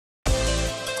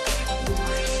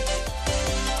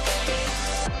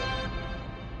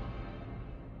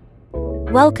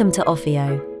Welcome to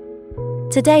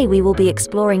OFFEO. Today we will be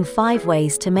exploring 5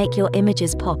 ways to make your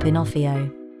images pop in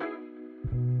OFFEO.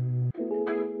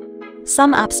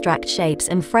 Some abstract shapes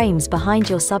and frames behind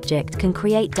your subject can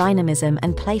create dynamism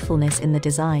and playfulness in the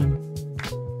design.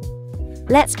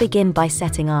 Let's begin by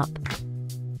setting up.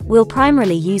 We'll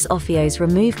primarily use OFFEO's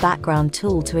Remove Background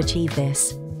tool to achieve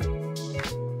this.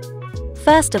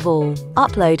 First of all,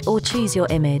 upload or choose your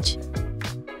image.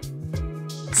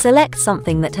 Select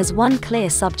something that has one clear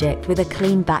subject with a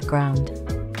clean background.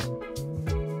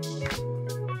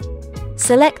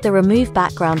 Select the Remove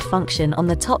Background function on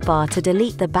the top bar to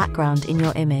delete the background in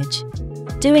your image.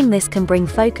 Doing this can bring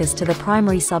focus to the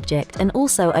primary subject and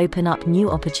also open up new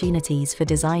opportunities for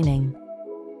designing.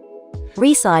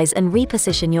 Resize and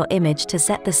reposition your image to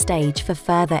set the stage for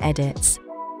further edits.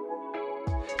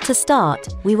 To start,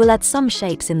 we will add some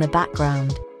shapes in the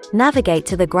background. Navigate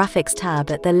to the Graphics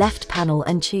tab at the left panel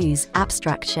and choose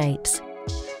Abstract Shapes.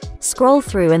 Scroll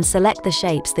through and select the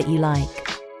shapes that you like.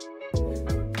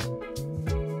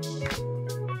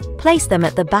 Place them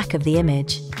at the back of the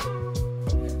image.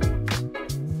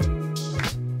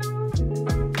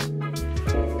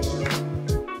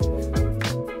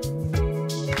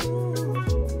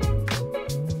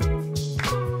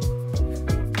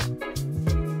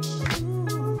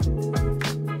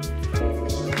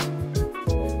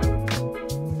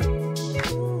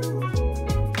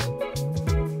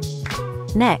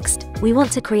 Next, we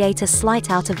want to create a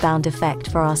slight out-of-bound effect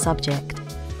for our subject.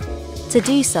 To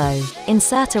do so,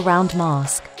 insert a round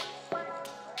mask.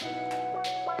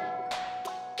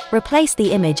 Replace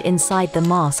the image inside the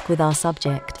mask with our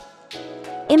subject.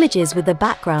 Images with the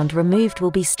background removed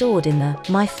will be stored in the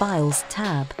My Files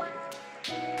tab.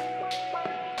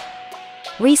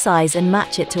 Resize and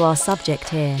match it to our subject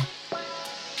here.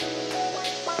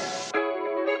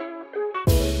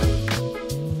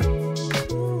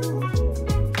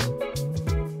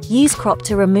 Use crop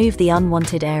to remove the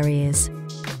unwanted areas.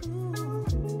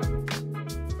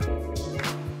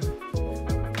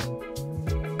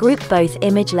 Group both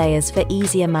image layers for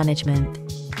easier management.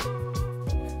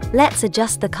 Let's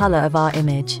adjust the color of our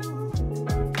image.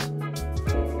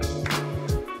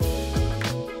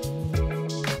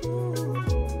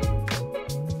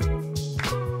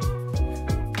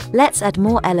 Let's add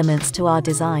more elements to our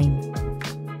design.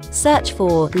 Search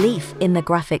for Leaf in the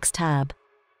Graphics tab.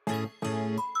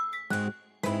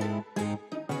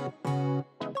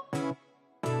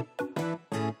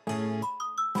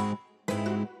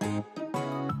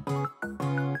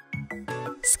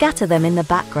 Scatter them in the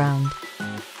background.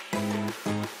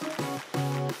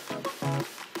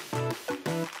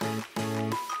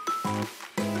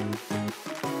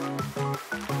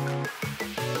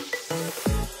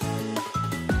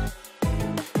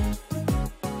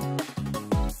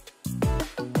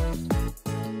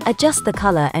 Adjust the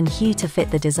color and hue to fit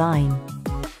the design.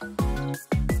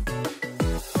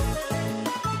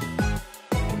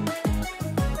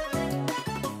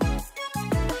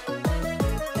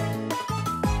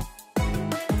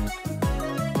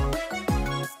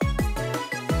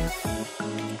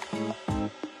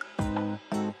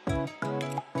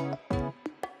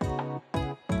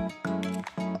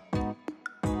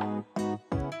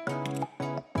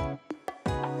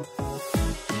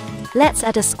 Let's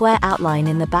add a square outline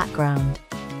in the background.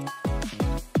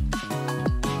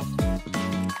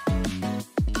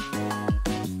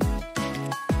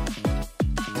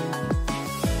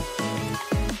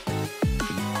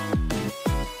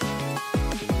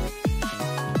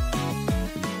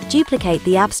 Duplicate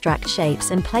the abstract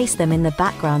shapes and place them in the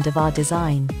background of our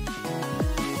design.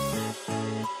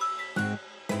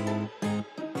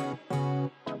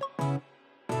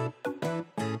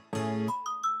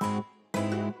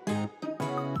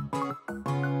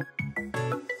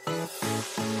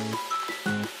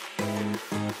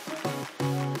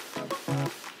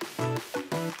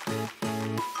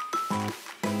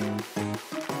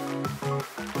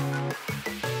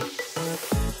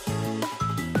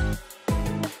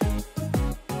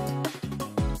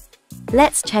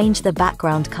 Let's change the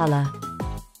background color.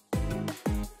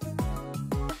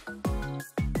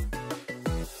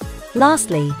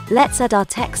 Lastly, let's add our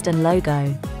text and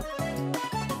logo.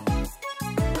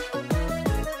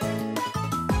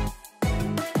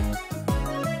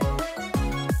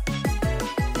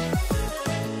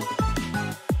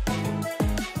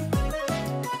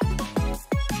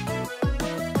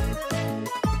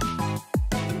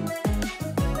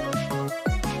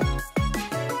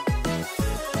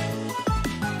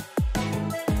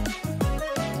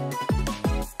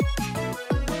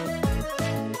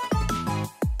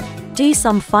 Do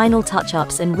some final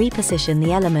touch-ups and reposition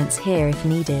the elements here if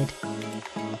needed.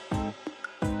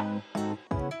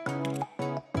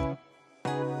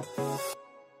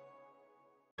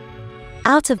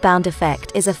 Out-of-bound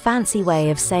effect is a fancy way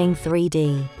of saying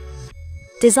 3D.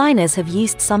 Designers have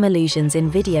used some illusions in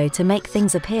video to make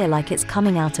things appear like it's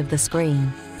coming out of the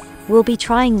screen. We'll be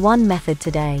trying one method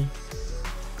today.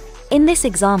 In this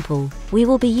example, we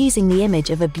will be using the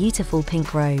image of a beautiful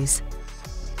pink rose.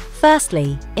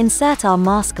 Firstly, insert our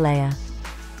mask layer.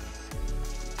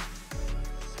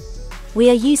 We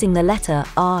are using the letter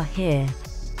R here.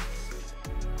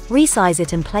 Resize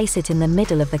it and place it in the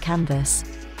middle of the canvas.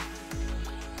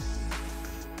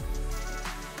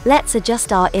 Let's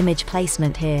adjust our image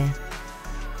placement here.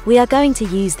 We are going to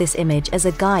use this image as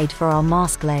a guide for our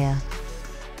mask layer.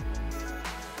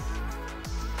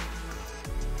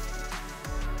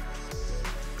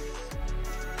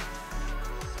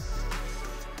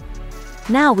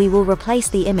 Now we will replace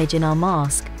the image in our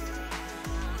mask.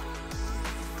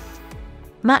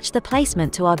 Match the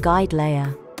placement to our guide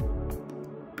layer.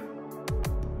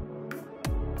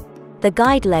 The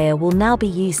guide layer will now be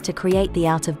used to create the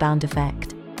out-of-bound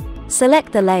effect.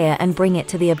 Select the layer and bring it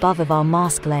to the above of our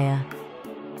mask layer.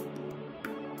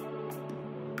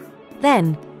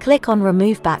 Then, click on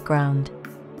Remove Background.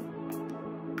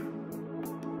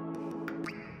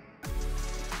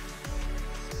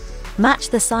 Match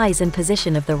the size and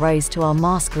position of the rose to our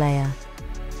mask layer.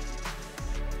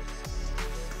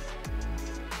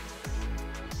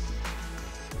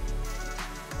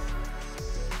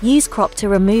 Use crop to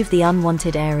remove the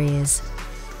unwanted areas.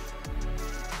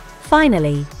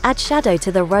 Finally, add shadow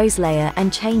to the rose layer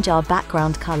and change our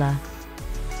background color.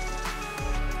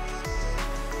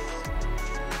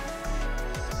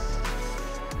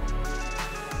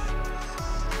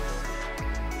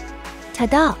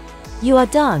 Ta-da! You are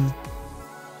done!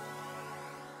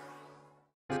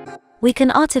 We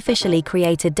can artificially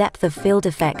create a depth of field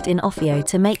effect in OFFEO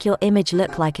to make your image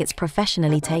look like it's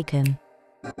professionally taken.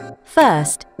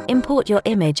 First, import your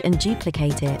image and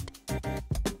duplicate it.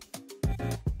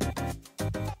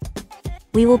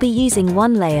 We will be using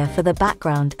one layer for the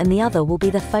background and the other will be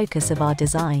the focus of our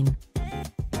design.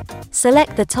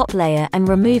 Select the top layer and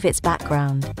remove its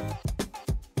background.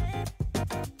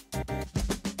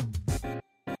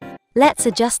 Let's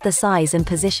adjust the size and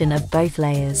position of both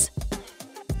layers.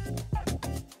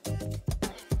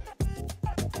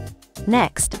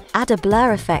 Next, add a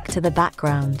blur effect to the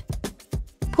background.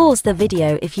 Pause the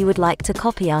video if you would like to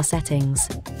copy our settings.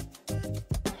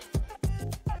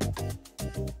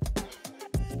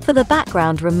 For the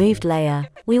background removed layer,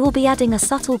 we will be adding a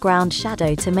subtle ground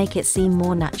shadow to make it seem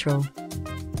more natural.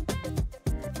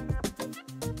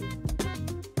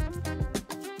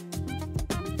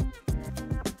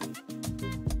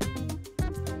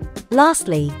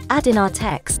 Lastly, add in our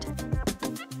text.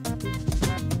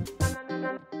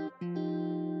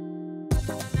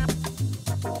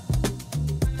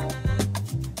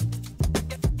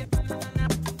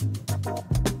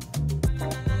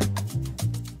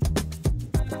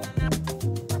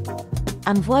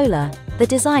 And voila, the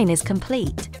design is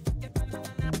complete.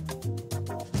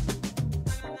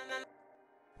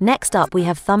 Next up we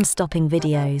have thumb-stopping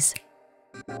videos.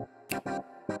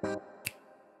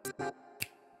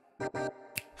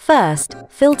 First,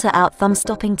 filter out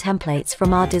thumb-stopping templates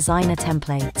from our designer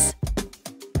templates.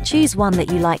 Choose one that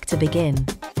you like to begin.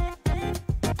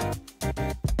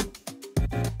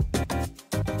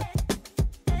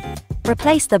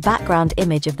 Replace the background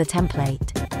image of the template.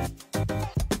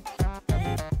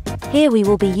 Here we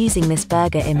will be using this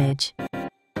burger image.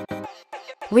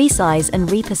 Resize and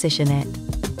reposition it.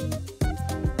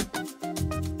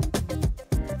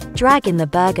 Drag in the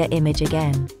burger image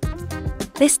again.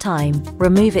 This time,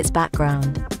 remove its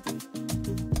background.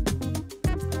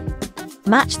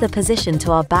 Match the position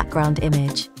to our background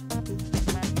image.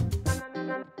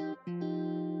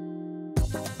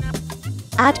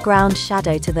 Add ground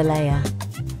shadow to the layer.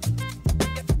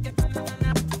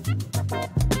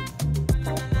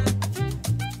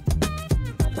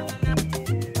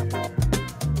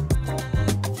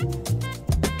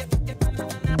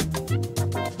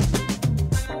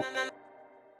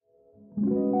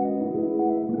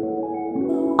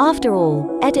 After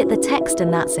all, edit the text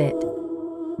and that's it.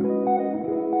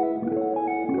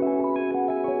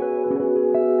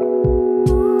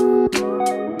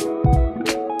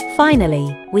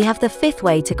 Finally, we have the fifth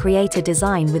way to create a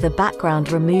design with a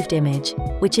background removed image,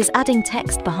 which is adding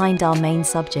text behind our main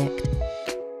subject.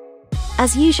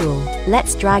 As usual,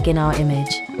 let's drag in our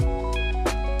image.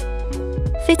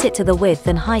 Fit it to the width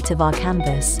and height of our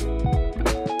canvas.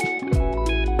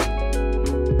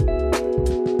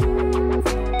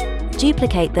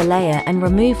 Duplicate the layer and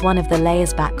remove one of the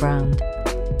layer's background.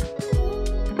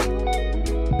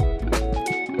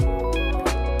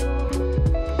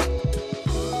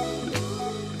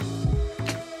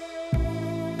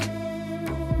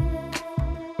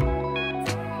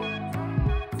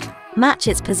 Match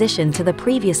its position to the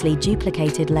previously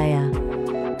duplicated layer.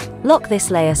 Lock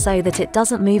this layer so that it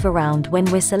doesn't move around when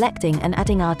we're selecting and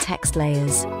adding our text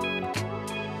layers.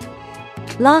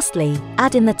 Lastly,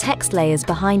 add in the text layers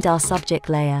behind our subject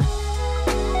layer.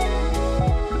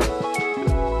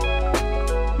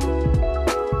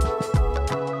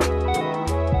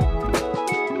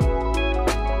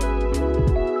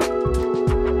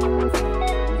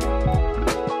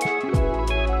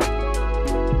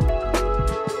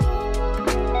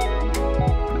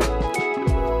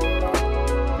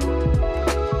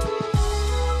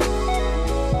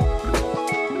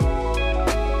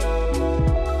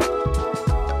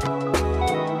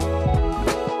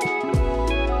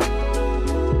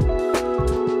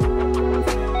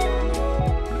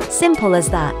 Simple as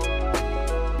that.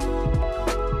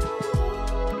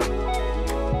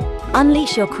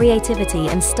 Unleash your creativity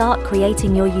and start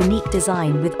creating your unique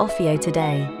design with OFFEO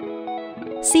today.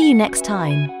 See you next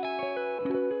time.